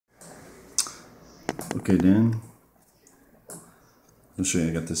Okay, Dan. I'll show you.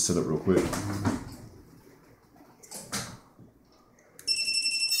 I got this set up real quick.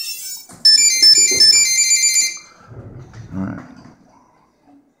 All right.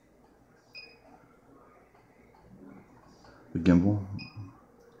 The gimbal.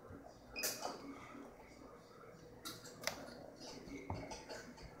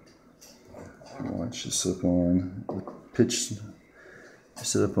 Watch this up on the pitch.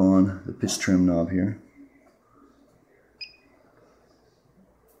 Set up on the pitch trim knob here.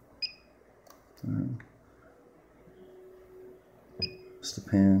 It's the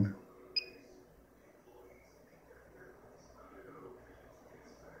pan.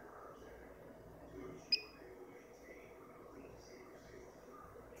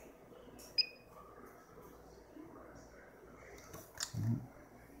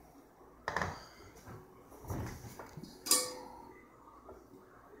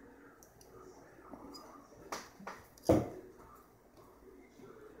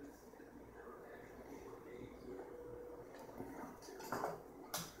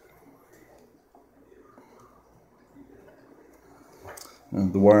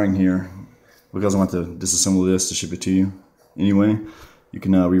 The wiring here, because I want to disassemble this to ship it to you anyway, you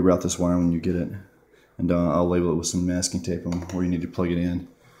can reroute this wire when you get it, and I'll label it with some masking tape on where you need to plug it in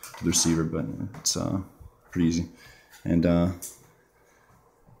to the receiver, but it's pretty easy. And I've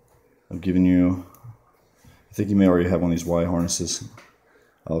given you, I think you may already have one of these Y harnesses.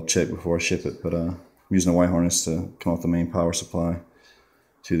 I'll check before I ship it, but I'm using a Y harness to come off the main power supply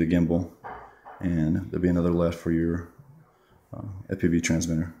to the gimbal, and there'll be another left for your FPV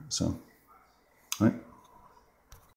transmitter. So, all right.